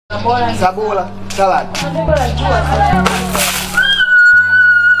Sabola, salad.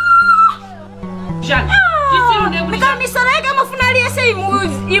 Jana. Nika misorega mafunalia se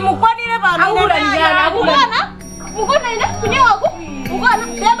imukwanire bana. Ahura njana, ahura. Mukona ina kuni wako. Mukona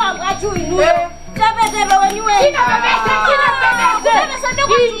beba achu inu. Tebe wanywe. Kina bebe sande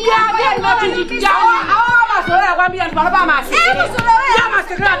kwa masola kwambia ndi baba masi. Masola wewe. Ya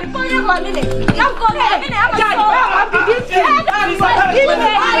masola ndi ponya kwa nini? Namkona mimi ama.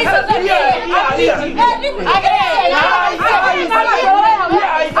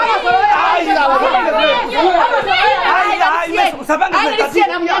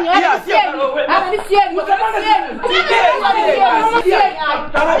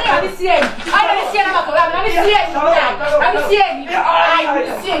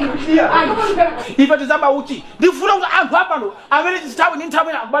 Ifati zamba uchi ndifuna kuti anthu apano amene chitawe ni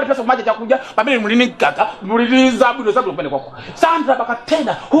nthawi akubali pesa kumacha chakuja pamene mulini gaga mulini zabuno kupene kwako sandra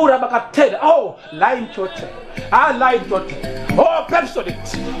bakatenda hura bakatenda oh line chote line chote oh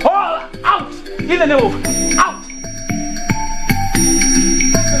pepsodent all out in the name of out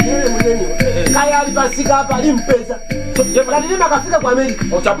Kaya alipasika hapa alimpesa. Kanilima kafika kwa Amerika.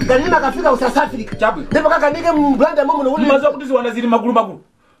 Kanilima kafika South Africa. Ndipo kaka nige mblanda mumu no ule. Mazo kuti ziwanazili magulu.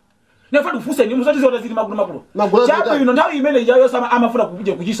 Nefadi ufuse ni musati ziwanazili magulu. Chapo ino ndawo imene jayo sama amafuna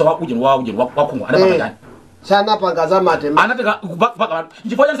kuje kujisa wakunwa. Anapaka ndani. Sana pangaza mate. Anataka kupaka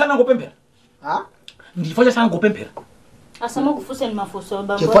njifoja sana ngopempera. Ha? Njifoja sana ngopempera. Asama kufuse ni mafuso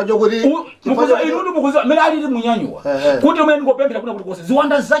bamba. Kifajo kuri. Mukuza inudu mukuza mela ali munyanywa. Kuti umene ngopempera kuna kuti kose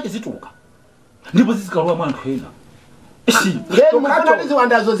ziwanda zake zituka. Ndipo zisikalwa mwana hena. Ngeni mufuna ndizi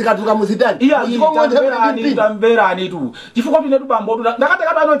wandazo zikatuka muzitani. Iya ndambera ni tu. Chifukwa pine tu bambo tu.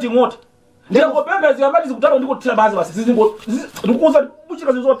 Ndakata ano tingota. Ndiko pembe ziyambati zikutalo ndiko tira bazi basi. Sizimbo ndikuza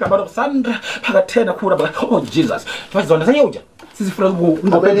buchika zizote ambato Sandra pakatena kura baba. Oh Jesus. Fazi wanda zanyeuja. Sizifuna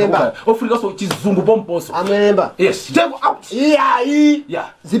ngopembe. Ofrika so chizungu pomposo. Amelemba. Yes. Take out. Yeah.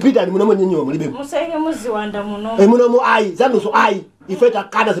 Zipita ni munomo nyenyewa mulibe. Musenge muziwanda munomo. Munomo ai, zanuso ai. Ifeta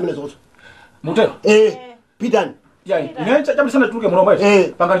kada zimene zoso. Mutero. Pitani. Ya, ngencha jambo sana tuke munombo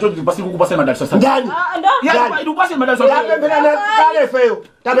yetu. Panga chocho basi kukupasa madali sasa. Ndani. Ya, idupase madali sasa. Ya pembela na kale feo.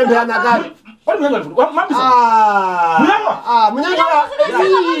 Tabembela na kale. Wali mnyanga fuku. Mami sasa. Mnyanga.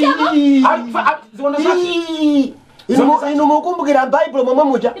 Ziwanda zake. Inu mukumbukira Bible mama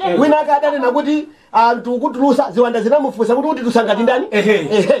muja. Wina akadane nakuti tukutulusa ziwanda zinamufusa kuti tusangati ndani.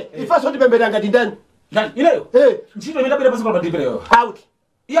 Ifaso tipembela ngati ndani. Ndani ileyo. Ntchito imene pera pasi kwa ndipere yo. Out.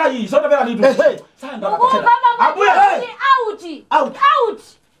 Ya hii sote pera litu. Sanda. Abuya. Out.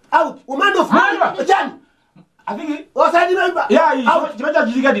 Umando fuku. Chani. Afiki. Osadi memba. Ya hii chimecha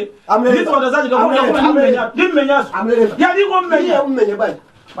jijikadi. Ndizo watazaji Amlele. Nimmenyazo. Ya ndiko mmenya. Ya mmenya bai.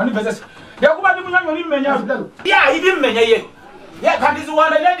 Mani pesa. Ya kuba ndi munyanyo nimmenyazo. Ya hii mmenya ye. Ya kandi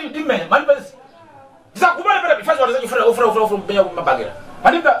ziwanda ile ndimmenya. Mani pesa. Disa kubale pera bifazo watazaji ufura mmenya mabagera.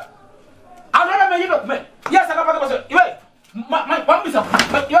 Mani pesa. Anana menyito kume. Ya sakapaka basi. Iwe. Mambisa.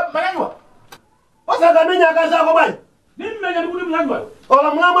 Manyanywa. Osaka menya akazako bai. Nimmenya ndikuli munyanywa.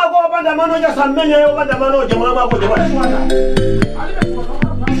 Ola mwana wako opanda manoja sammenya yo opanda manoja mwana wako jebali.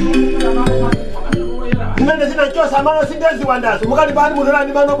 Nende zina chosa mano sindezi wandazo. Mukali bani munona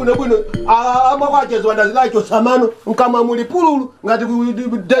ni mano buno. Amakwachezo wandazo la chosa mano nkama muli pululu ngati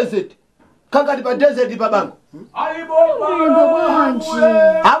ku desert. Kangati pa desert babangu.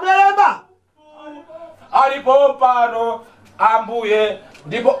 Amelemba. Alipopano ambuye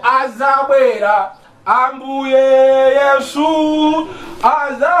ndipo azabwera. Ambuye Yesu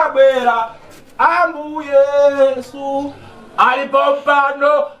azabwera. Ambuye Yesu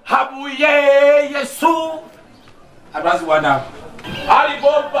alipopano ambuye Yesu abazi wana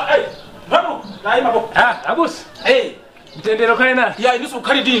alipopa namu daima po abus mtendero kaina ya nusu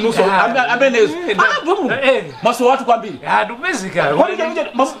kali nusu amenezo maso watu kwambiri dupezika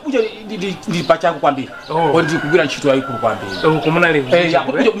uje ndi pachangu kwambiri ndi kugwira ntchito yayikulu kwambiri kumuna leo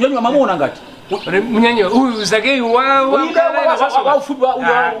uje mnyanywa mamona ngati mnyanywa huyu zakei wa ufupi wa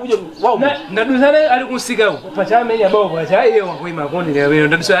ndadusana ali kunsika pachamenya babo pacha iye wakuima koni leo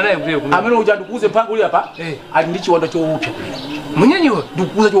ndadusana naye kule amene uja ndukuze mpango uli hapa ali ndi chiwanda choupya mnyanywa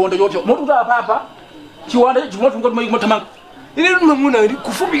ndukuze chiwanda choupya moto uta hapa chiwanda chimoto ngati matamanga ile mamuna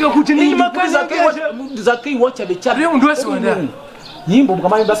kufupika kuti ni makazi zakei wacha becha leo ndo asiwanda nyimbo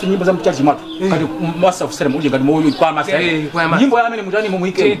kama basi nyimbo za mchaji matu kati master of ceremony ngati moyo kwa master nyimbo ya amene mutani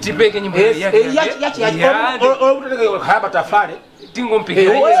mumuike tipeke nyimbo yachi haba tafare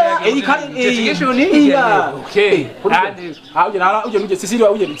tingompike dedication ni okay uje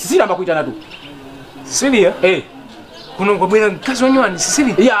sisiri amakuita natu Silia kuno kwabwera mkazi wanyuani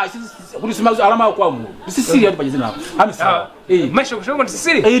Sisili ya kuti simakuti alama kwa mu Sisili ati pachizina hapo amisa maisha kushongo ndi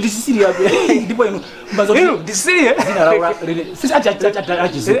Sisili ndi Sisili hapo ndipo ino mbazo ndi Sisili zina Laura sisi acha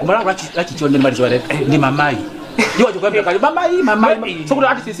kumala achichonde mali zwale ni mamai Yo chokwambia kali mamai sokuti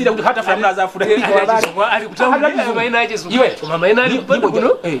ati Sisili kuti hata famuna za Afrika ali kutamu mama ina aje iwe mama ina ali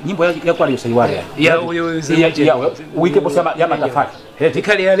kuno nyimbo ya kwa Saiwale ya wike posema ya matafari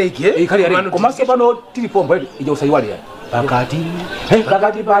ikali yaleke ikali yaleke komase pano tilipombo ije Saiwale pakati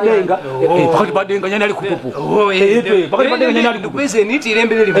padenga pakati padenga nyani ali kupopo pakati padenga nyani ali kupopo pese niti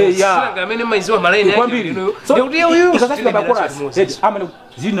ilembele lipo sanga amene maiziwa malaini yake ndio huyu sasa kwa chorus amene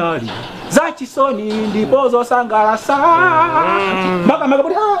zinali za chisoni ndipozo sangala maka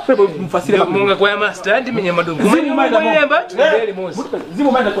bodi pepo mfasile munga kwa master ndi menya madongo zimu maida lemba ndeli mosi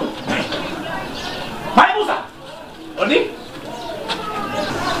zimu maida kono hai musa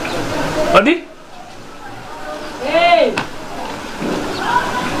odi Hey!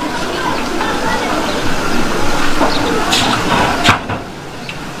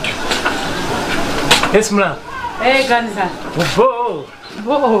 Yes mla Kanisa.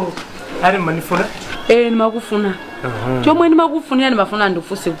 Bo ari manifuna Nimakufuna. Chomwe ndimakufuna yani mafuna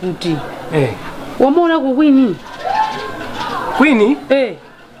ndifuse kuti. Wamona ku Queen? Queen?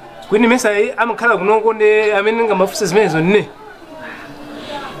 Queen mesa amakhala kunoko ndi amene ngamafusa zimenezo nne.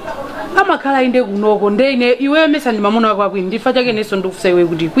 Amakhala inde kunoko ndene iwe mesa ndimamona kwa Queen ndifa chake neso ndikufusa iwe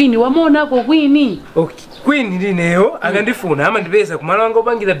kuti Queen wamona ko Queen. Okay. Queen ndineyo akandifuna amandipeza kumalo wanga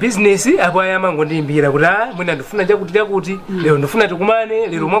opangira business apo ayamango ndimbira kuti mwina ndifuna chakuti lero ndifuna tikumane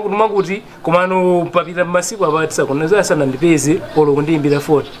lero mwakuti komano papita masiku apatisa kunazo asana ndipeze polo kundimbira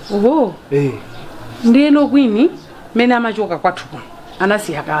 40. Oho. Ndeno Queen mena amachoka kwathu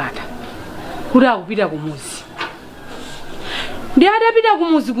anasiya kalata kuti akupita kumuzi. Ndi adapita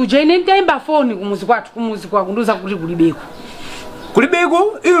kumuzi kuja ine ndayimba phone kumuzi kwathu kumuzi kwa kunduza kuti kulibeko.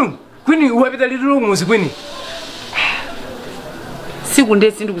 Kulibeko? Queen wapita litiro kumuzi Queen. Siku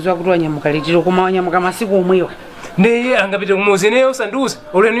ndesi ndikuzwa kuti wanyamuka litiro koma wanyamuka masiku omwewa. Ndiye angapita kumuzi neyo sanduza.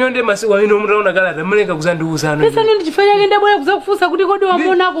 Oleniyo ndi masiku awino mutaona kalata mleka kuzanduza ano. Pesa ndi chifanya kende bwera kuzakufusa kuti kodi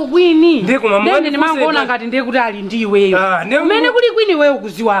wamona ko Queen. Ndiye koma mwani ndimangoona ngati ndiye kuti ali ndiweyo. Umene kuli Queen wewe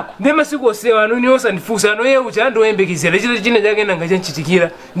kuziwako. Ndiye masiku osewa ano niyo sandifusa ano yewe chando yembekizira chito chine chake nanga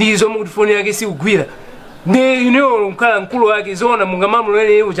chanchitikira ndizo mukuti phone yake sikugwira. Ne ino mkala nkulu wake zona mungamamu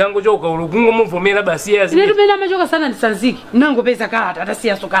lele uchango choka ulukungo muvomera basi yazi. Ne tupenda machoka sana ndisanziki. Nango pesa kalata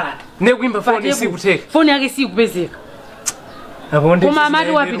atasiya so kalata. Ne kuimba phone sikuteka. Phone yake sikupezeka. Apo ndi. Koma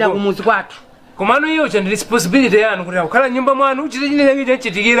amati wapita kumuzi kwathu. Komano iyo cha responsibility yanu kuti akukhala nyumba mwanu uchite chine chake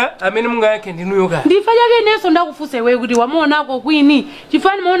chachitikira amene munga yake ndinuyo ka. Ndifa chake neso ndakufusa iwe kuti wamona ko Queen.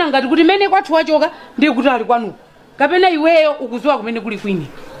 Chifani maona ngati kuti mene kwathu wachoka ndi kuti ali kwanu. Kapena iweyo ukuzwa kumene kuli Queen.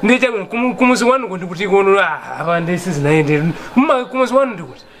 Ndiye kumuzi wanu kuti kono apa ndisi zinaende kumuzi wanu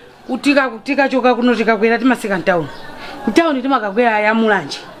ndikuti kutika choka kuno tikakwera timasika town timakakwera ya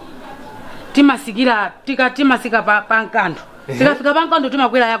mulanje timasikira timasika pa nkando tikafika pa nkando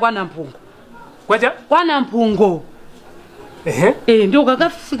timakwera ya kwa nampungo kwacha kwa nampungo ndio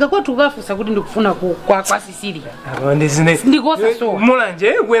kakafika kwathu kafusa kuti ndikufuna kwa Sisili apa ndisine ndikosa so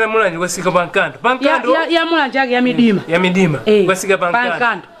mulanje kwera mulanje kwasika pa nkando ya mulanje yake ya midima kwasika pa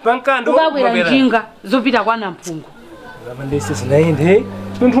nkando ukakwera njinga zopita kwa nampungo apa ndisi zinaende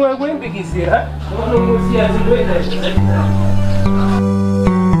munthu wakwembekizira ono musiya zindoenda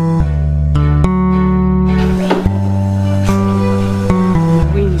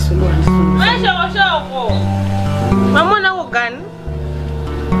Mamona ugani?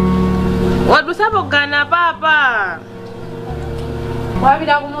 Wadu sapo gana papa.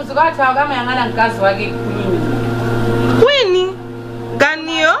 Wapita kumuzi kwathu kama yangana mkazi wake Queen.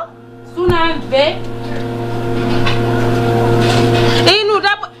 Ganio? Sunamve. Inu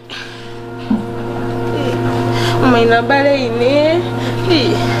tapo. Umaina bale ine.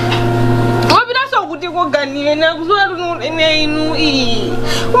 Wapita so kuti ko ganile na kuzwa tunu ine inu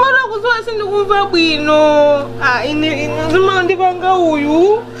Umana kuzwa sindi kumva bwino. Ine zima ndipanga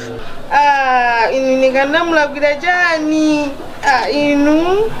uyu. Ini nikanamula kwira jani.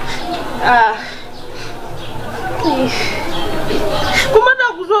 Inu. Kumata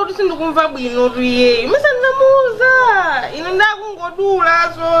kuzwa kuti sindi kumva bwino tuye. Mesa namuza. Ine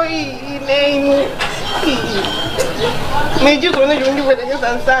ndakungodula so ine. Meju kone jundi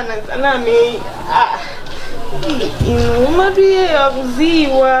kwenda sana me. Inu matuye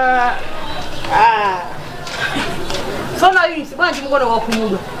yakuziwa. Sona yini sibanje mukona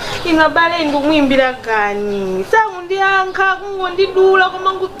wakumuga. Inabale ndumwimbira kani. Sangu ndiyanka kungondidula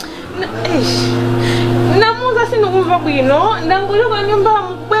komangu namuza sindi kumva bwino ndangoyoka nyumba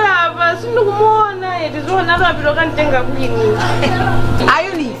mukubwera apa sindikumuona tizoona lapiro kanitenga kwini.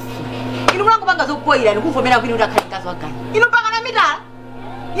 Ayunis. Inu mwangu panga zokupoira nikuvomera kwini utakhalikazi wagani. Inu panga na mitala.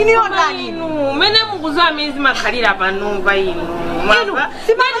 Inu yondani inu. Mene mukuzoa mizi makhalira panova inu. Mwamba.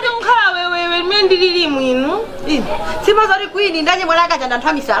 Simati mkhala wewe mendililimu inu. Inu. Simazori kwini ndanye mwanaka chanda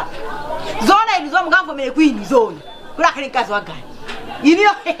ntwamisala. Zona inu zo mukavomere kwini zona. Utakhalikazi wagani. Inu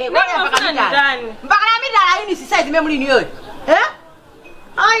yo mwana mpaka mitala. Mpaka na mitala ayuni sisize memuli inu yoyo.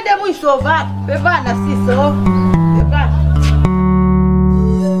 Ai demu isova. Bebana siso. Bebana.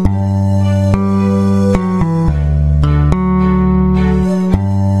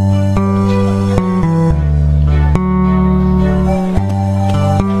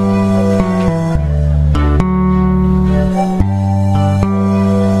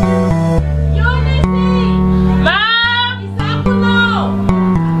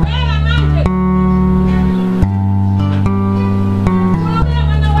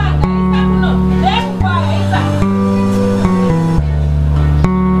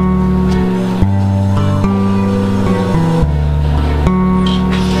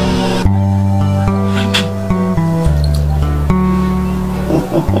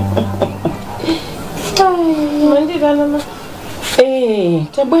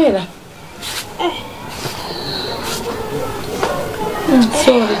 Tabwera.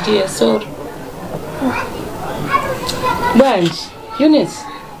 Sorry dear, sorry. Bwanji, Eunice.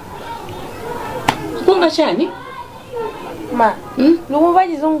 Kumba chani? Ma. Nukumva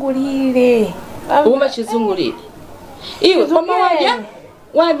chizungulire. Kumba chizungulire. Iwe koma wabya?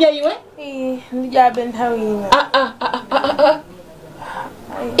 Wabya iwe? Ndijabe ntawina.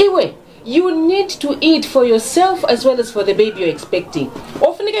 Iwe, you need to eat for yourself as well as for the baby you're expecting.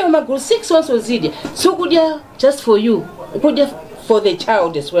 Ofunike maguru 6 once ozidya. So kudya just for you. Kudya for the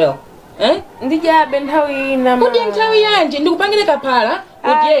child as well. Eh? Ndijabe ntawina. Kudya ntawi yanje ndikupangire kapala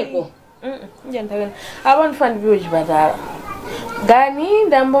kudyeko. Ndija ntawina. Abantu fandi byo chipatala. Gani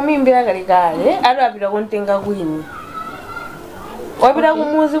ndambo mimbira kalikale alapira kontenga kwini. Wapira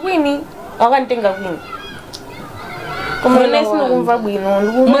kumuzi kwini wakantenga kwini.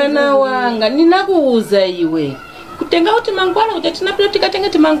 Mwana wanga ninakuuza iwe kutenga kuti mangwala kuti tinapira tikatenga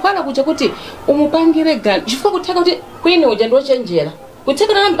timankwala kucha kuti umupangire gani chifukwa kutaka kuti kwini uja ndo chenjera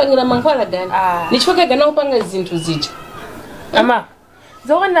kuteka na mpangira mangwala gani nichifukwa gana upanga zinthu zija ama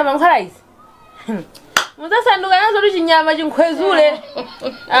zokanda mankwala izi muzasanduka nazo chinyama chinkhwezule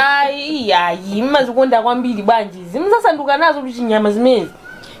ayi mazikonda kwambiri bwanji zimuzasanduka nazo chinyama zimezi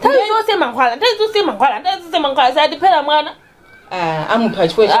Taizose mankwala sadipera mwana. Amupha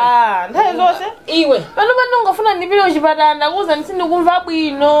chifukwa. Taizose. Iwe. Pano ngofuna ndipire chipatala ndakuza ndisindi kumva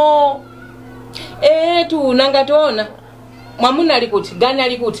bwino. Tu nangationa. Mwamuna ali kuti, gani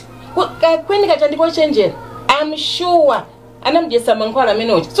ali kuti. Kweni kachandiko chenjera. I'm sure anamjesa mankwala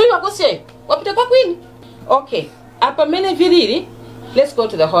menochi. So yakose wapita kwa kwini. Okay. Apa mene virili. Let's go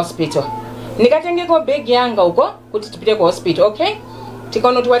to the hospital. Nikatenge kwa bag yanga uko kuti tupite kwa hospital, okay? Take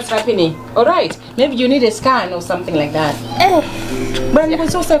on what's happening. All right. Maybe you need a scan or something like that. But you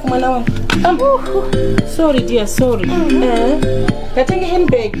so sick, man. Sorry, dear. Sorry. Katenge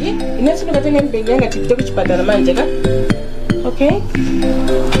handbag. Next time katenge handbag. Yanga tipite kuchipatala manje ka. Okay.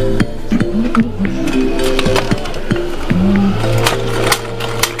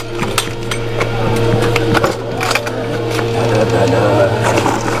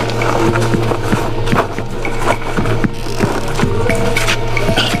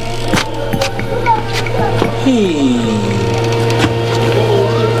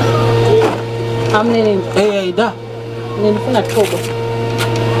 Da. Nilifuna toba.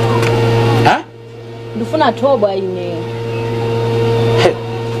 Ndifuna toba ine.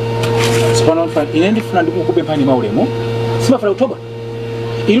 Sipano mfa inendi funa ndikukube pani maulemo. Simafuna toba.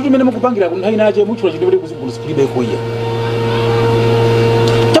 Ilu tumene mukupangira kuti nthawi naje muchula chidebere kuzibulu sipilibe koya.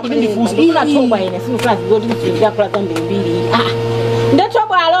 Tabu ndifuza ina toba ine simufuna zoti mfinja kula zambi mbili.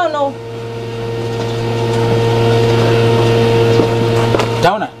 Ndatoba alono.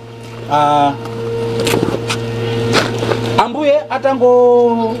 Taona. Ambuye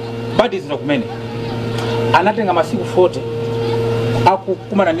atango badizira kumene anatenga masiku 40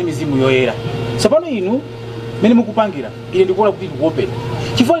 akukumana nemizimu yoyera. Sapano inu mene mukupangira ile ndikuona kuti ndikuope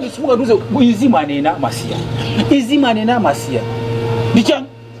chifukwa ndi simuka nduze izimu anena masiya izimu anena masiya ndichani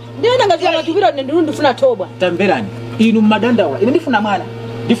ndiona ngati anatupira ndio ndifuna toba tamberani inu madandaula ine ndifuna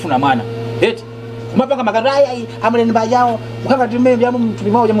mwana eti kumapanga makaraya amene bajawo mukakati mmene yamu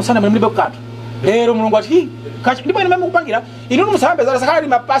mtumi mawo jamusana mlibe kukatu lero mulungu ati kachi ndipo ine meme kupangira inu musambe zala sakali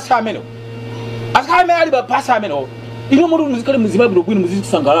mapasa amene asakali me ali mapasa amene inu munthu muzikale muzimabiro kwini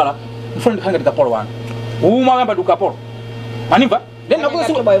muzitisangalala mfuna ndikhanga tikapolo wanu uma yamba tukapolo manimva Then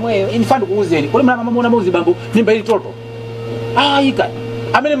nakuso boy mweyo infando kuuzeni. Kule mama mona muzi bambo nimba ili toto. Ika.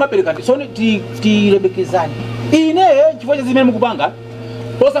 Amene mapereka ndi. So ti lebekezani. Ine chifoje zimene mukupanga.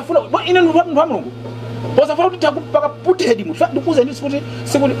 Posafuna ine ndo mtu wa Mulungu. Posafuna kuti takupaka put head mu. Ndikuze ndi sikuti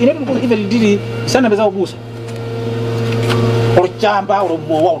ine ndikuze even ndili sana beza kubusa. Chamba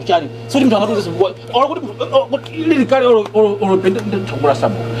orobowa uruchani so ndi mtu angatuze sibuwa kuti lili kale oropenda ndakura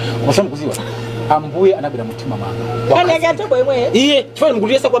sambo kosamu kuziwa ambuye anabira mutima manga kana yakatobo imwe iye chifana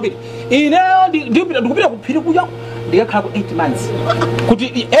nguliyesa kwambiri ine ndikupita kuphiri kuja ndikakhala ku 8 months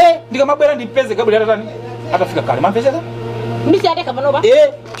kuti ndikamabwera ndipeze kabuli atatani atafika kale mamveseza ndisiyateka panoba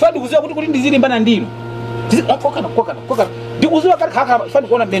chifana ndikuziwa kuti ndizilimbana ndino kokana ndikuziwa kale khakha chifana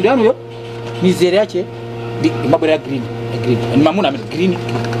kuona mendo yanu yo mizere yache mabwera green ni mamuna amene green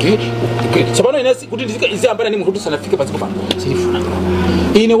sabano inesi kuti ndizika iziambana ni mutu sanafike paziko pano silifuna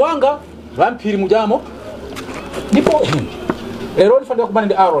ine wanga vampiri mujamo ndipo lero ndifanda kubana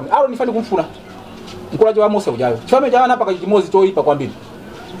ndi Aaron ndifanda kumfuna mkulaje wa Mose ujayo chifame jana paka chimozi choipa kwambiri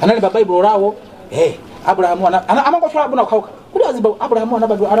anali ba Bible rawo Abraham amango shwa buna ukauka kuli aziba Abraham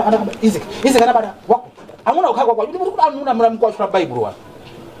anabadu ana Isaac anabada wako amuna ukauka kwa kuti amuna mko shwa Bible wa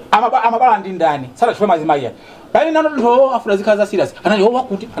amabala ndi ndani sala chifama zimaya bali nano ndo afuna zikaza serious anali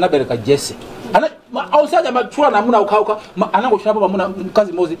wakuti anabereka Jesse ausaja machura na muna ukauka anango shapa pamuna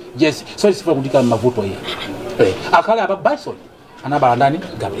mkazi mozi Jesse so sifuna kudika mavuto hiyo akala aba Bison anabala ndani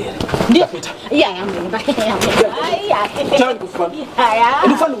Gabriel ndapita chani kufanya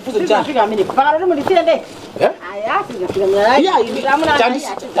ndifanya kufuza chani fika mimi kupanga ndo mlitire nde singafika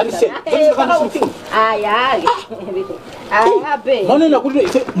be maana nakuti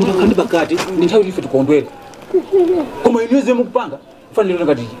mtakandi bakati nithawi life tikondwele koma inweze mukupanga fani ndio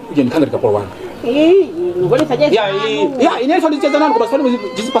ngati uje nikanga tikapolo wanga ngoli saje ine fani cheza nani kwa sababu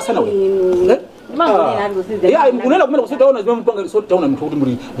jisipasana wewe unaenda kumenda kusota ona zime mpanga sota ona mtu kuti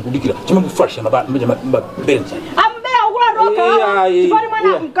muri mukudikira chime fresh bench ambea ukularoka sifari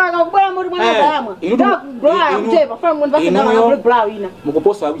mwana mkanga kubaya muri mwana bayamwa bra mteba fami mwana basi na bra ina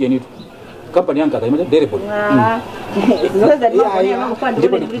mukoposa uje nitu company yanga kaimaje dereport ndoza ndio mwana mfandi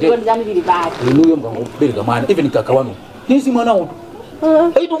ndio ndani vile basi nuyo mkango bereka mwana even kaka wanu nisi mwana wangu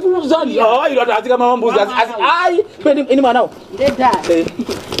tukuzani ilo atatika mamambuzi pendi ini mwanao ndeda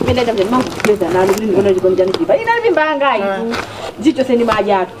penda mambo pesa na ndio ngona jiko njani kipa ina mimbanga hizo jicho sendi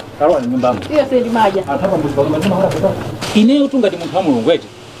maji ato karwa ni mimbanga iyo sendi maji atapa mbuzi kwa mwana hora ine utungati muntu wa Mulungu eti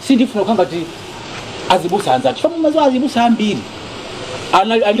sindifuna kangati azibusa anzati kama mazo azibusa mbili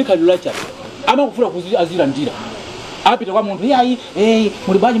andika lulacha ama kufuna kuzi azira ndira apita kwa muntu yayi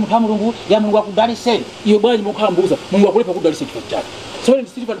muri baji muntu wa Mulungu ya Mulungu akudali seli iyo baji mukambuza Mungu akulipa kudali seli chachana so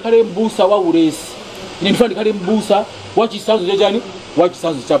ndisitifa kale mbusa wa uresi ine ndifandi kale mbusa wa chisanzo jajani wa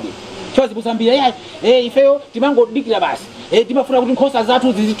chisanzo chabwe chazi busa mbira yayi ifeyo timango dikira basi timafuna kuti nkhosa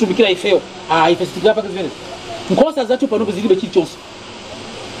zathu zizitumikira ifeyo ife sitikira paka zimene nkhosa zathu panopo zilibe chilichonse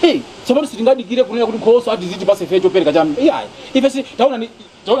tsopano sitingadikire kunena kuti nkhosa ati ziti pasi ifeyo chopereka chamu ife si taona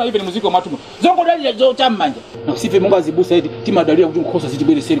ive ni muziki wa matumo zongodalira zotam'manja sife mungu azibusa eti timadalira kuti nkhosa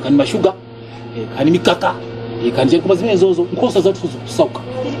zitibwere seri kani mashuga kani mikaka kani chakuma zimene zozo nkhosa zathu kusauka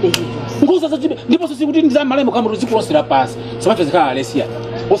nkhosa zathu ndipo sisi kuti ndizamalemo kama zikulosera pasi sabato zikhala alesia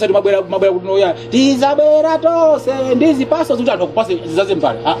osati mabwera kuti noya ndizabwera tose ndizipasa kuti anthu akupase zizaze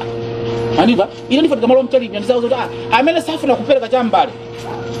mbale aniva ine ndifati kamalo mtali ndizazo kuti amene safuna kupereka cha mbale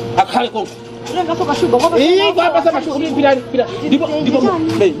akhale kontu lenga toka shuga kwa pasa mashuga pira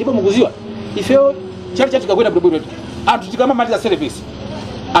ndipo mukuziwa ifeo chali chatu kakwenda bwebwe anthu tikamamaliza service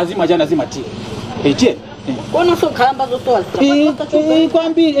azima jana azima tie tie kono so khamba zotoa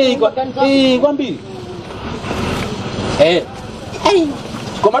kwambiri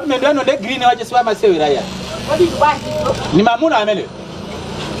koma tumendo yano nde green waje siwa masewera ya ni mamuna amene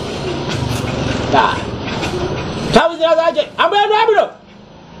tawu zira zaje ambaye abino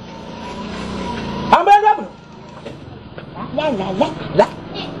la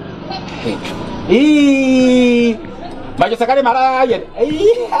majo sakale mara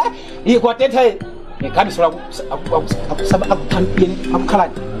ya kwa teta kani sura akukhala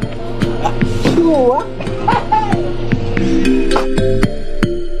sure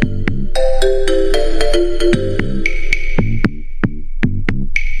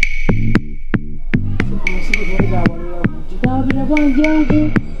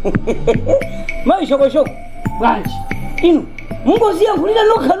mudyangu maisha kwa shoko bwanji inu mungozi yangu lila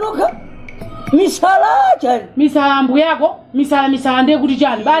noka misala chani misala mbu yako misala ndiye kuti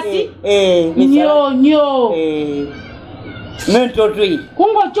chani basi nyo mento twi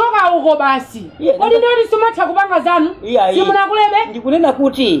kungochoka uko basi kodi ndoti simatha kupanga zanu simunakulebe ndikunena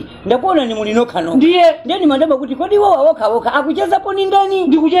kuti ndakuona ni mulino kano ndiye ndeni mandaba kuti kodi wawa woka akucheza poni ndani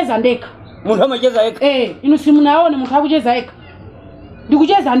ndikucheza ndeka munthu amacheza eka inu simunaone munthu akucheza eka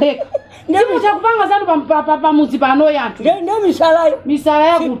ndikucheza ndeka simucha kupanga zanu pamuzi pano yanthu nde misala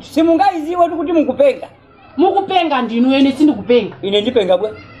yakuti simungaiziwe kuti mukupenga ndinu ene sindikupenga ine ndipenga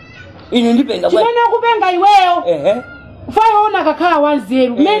bwe chimene kupenga iweyo fayiona kakhala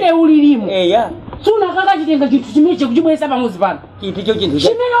wanzeru mene ulilimo sunakaka chitenga chinthu chimene chikuchibwesa pamuzi pano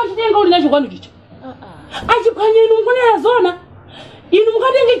chimene wachitenga uli nacho kwanu chicho achiphwanya inu mukunena zona inu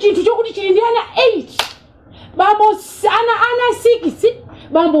mukatenge chinthu chokuti chili ndi ana 8 bambo ana 6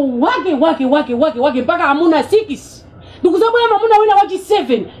 bambo wake mpaka amuna 6 ndikuzabwera mamuna wina wachi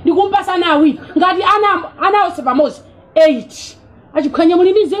 7 ndikumpasa ana awiri ngati ana onse pamozi 8 achiphwanya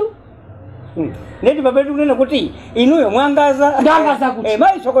muli ndi nzeru neti papetu kunena kuti inuyo mwangaza kuti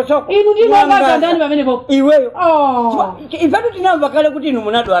mai choko inu ndi mwangaza ndani pamene popo iweyo ipetu tinamva kale kuti inu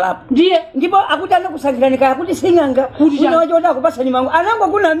munadwalapo ndiye ndipo akuti anakusangirani kaya kuti sing'anga kuna wachota akupasani mangu anangwa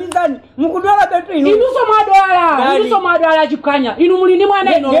kuna mizani mukudwala betu inuso mwadwala chiphwanya inu muli ndi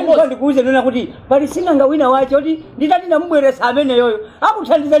mwana ino ndikuuze nena kuti pali sing'anga wina wache kuti nditati ndamubweresa amene yoyo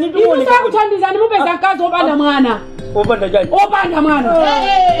akuthandizani tuone inuso akuthandizani mupeza mkazi opanda mwana opanda mwana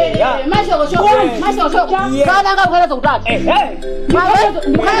Vananga ukhaleza kutatu.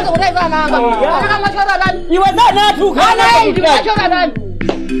 Ukhaleza kutatu vananga. Vananga machora nani? Iwe zanatu ukhaleza machora nani?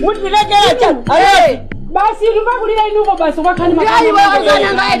 Utilekeacha. Basi tupakulira inuko basi ukakhani makani. Iwe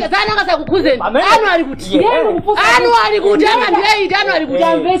zananga sakukhuzeni. Anu alikuti. Anu alikuti ama ndiye anu alikuti.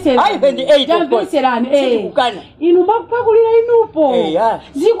 Jamvesera. Aipendi 8. Jamveserani. Inu bakupakulira inupo.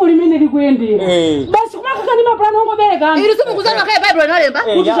 Ziko limene likuyendera. Basi kumakakani maplano ngobereka. Iri simukuzana kai Bible nalemba.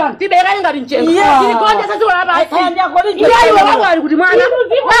 Kuti chani? Tibeka ngati mchenga. Tiri konje sasa wala basi. Iwe wangu alikuti mwana. Wewe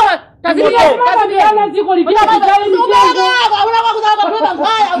tazimana ziko lipia kujali mjengo.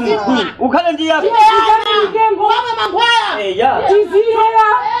 Ukale ndiye hapo. Mjengo. Mama mangwaya. Tizihela.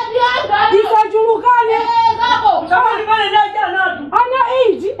 Isajulukane. Kama nikale ndio jana tu. Ana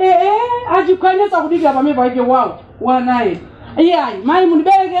 8 ajikwanyesa kudiga pameva yake wao. Wanaye. Yai, mai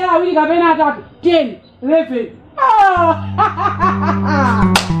munibelekera awili kapena 3, 10, 11.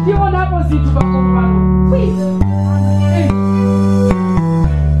 Ndiwo napo zitu bakomano. Please.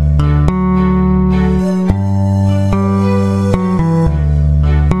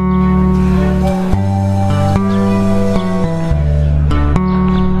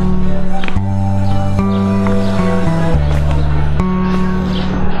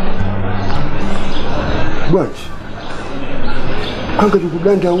 Bwanji kanga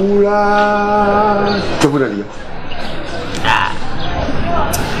tikudandaula chavuna liya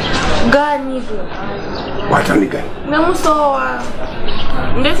gani watani gani namusowa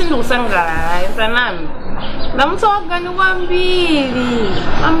ndesi ndikusangala sanami namusowa gani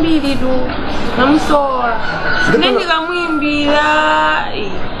kwambiri tu namusowa nendikamwimbira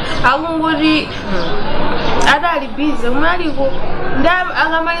akungoti adali bize umaliko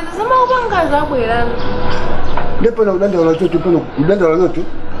akamaliza samakupangaza abwerana ndepana kudandaula chocho pano kudandaula chocho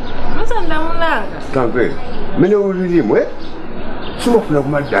musandamunanga kamve mene ulilimo simafuna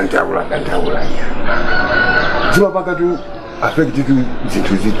kumadandaula ya simapaka tu affecti tu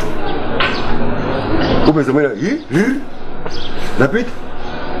zinthu zito upeza mwena napita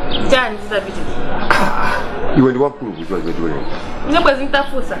chani zisapita iwe ndi wamkulu kuzwa ziwetiwene ndebwezi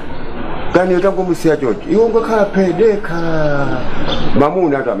ntafusa kani yotangomusiya chocho iwe ungakhala pedeka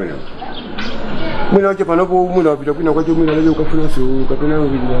mamuna atu amene mwina wache panopo muna wapita kwina kwacho mwina laje ukafuna so kapena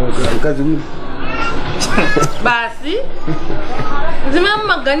kazi wina basi zimama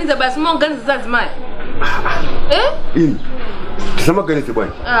maganiza basi maganiza zazimaya ini tisamaganize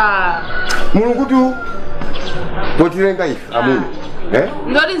bwana mulungu tu potilenga ife amuna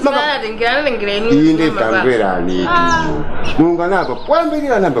ndoti zimana tengerani inde tamverani mulungu anapa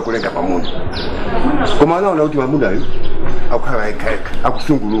kwambirira namba kulenga pamuna koma anaona kuti mamunayo akukhala ekaeka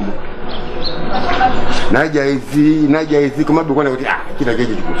akusunguluma naja izi komabe kuona kuti china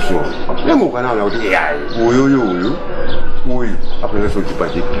cheche chikusowa nemungu anaona kuti uyu apanza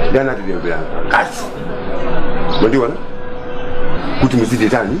sochipachika ndi anatidembera kasi mandiona kuti muzidi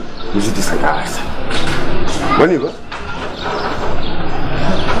tani muzidi sangalasa waniva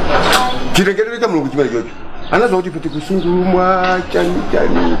chitengetere cha mulungu chimene chocho anaza kuti pete kusungulumwa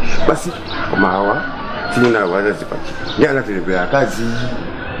chani basi komawa tinawo azazipachika ndi anatidembera kazi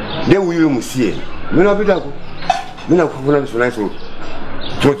ndi uyu musiyeni mene wapitako mene akufuna nisonaiso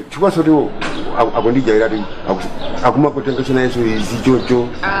chikwa soti akondijairati akumakotengesha naiso izi chocho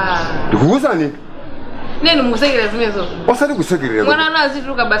ndikukuzanika neni mukusekera zimezo Wasati kusekerera. mwana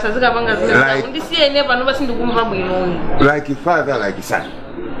anazituka basa zikapanga zimezo ndisiye ine pano basi ndikumva bwino Like father like son.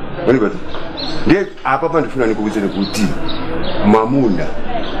 Wani batu. Ndiye apa pa ndifuna nikubuzire kuti mamunda.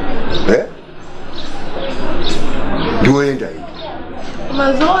 Ndiwenda indi.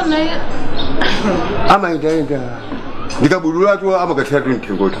 mazona ya Ama enda. Ndikabudula tu ama kathatu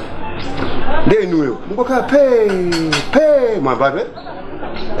nthingota. Ndiye nuyo. Mukoka pe mwambabe.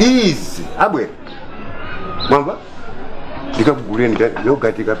 Easy. Abwe. Mwamba. Ndikabugule nika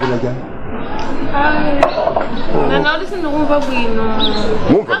yogurt kapena jana. na ulisi ndikumva bwino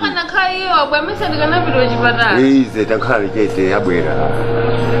akana khaiyo abwamisa ndikanapita chipatala ize tankhala chete abwera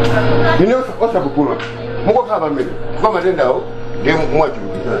ine osakupulwa mukokhala pamene kwa matendawo ndiye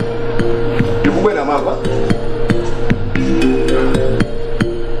mwachulukizana ndikubwera mamba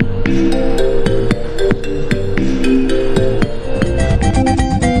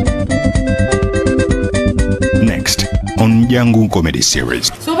Next on Mudyangu Comedy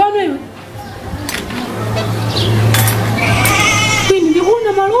Series. So bano kwini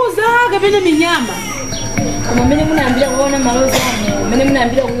ndikuna maloza kapena minyama kama mene munaambira kuona maloza mene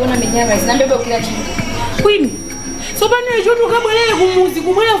munaambira kuona minyama zinambebe kila chitu kwini so bano echo tukabwerere kumuzi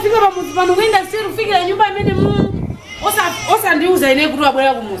kubwera kufika pamuzi pano kuenda seri kufikira nyumba imene osa ndiuza ine kuti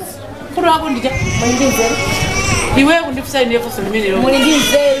wabwera kumuzi kuti wako ndija mwindinzelu iwe kundifusa ine fuso limene lo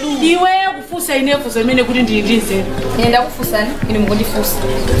mwindinzelu iwe kufusa ine fuso limene kuti ndindinzelu nenda kufusani ine mukundifusa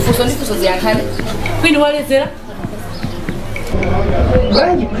fuso ndifuso ziyankhane kwini walezera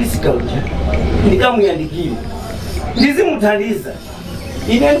Banji Priska uja ndikamuyandikira ndizimuthandiza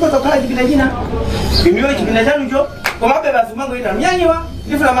ine ndikoza kukhala chipinda china imiwe chipinda chanucho komabe basi mango ita mnyanyiwa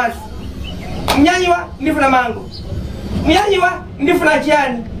ndifuna macho mnyanyiwa ndifuna mango mnyanyiwa ndifuna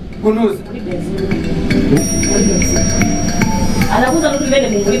chiyani gunduza anakuza kuti mene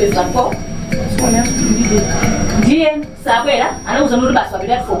mungulibe zako ndiye sakwera anakuza kuti basi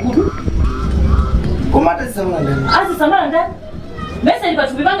wapitati for good komata zisamala ndani azisamala ndani mese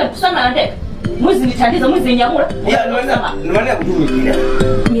ndipatupi pange kusamala ndeka mwizi ndithandiza mwizi nyamula ya nwanea kutumikira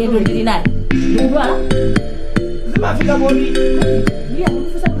miyendo ndili naye ndikudwala zimafika bodi ndiye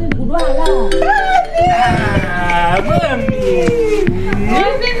akufusa kuti ndikudwala Mami.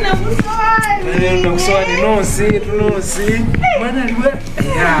 Nakuswali nosi tunosi. Mwana liwe.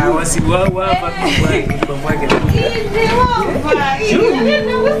 Ya wasibu wao hapa kwa mwake.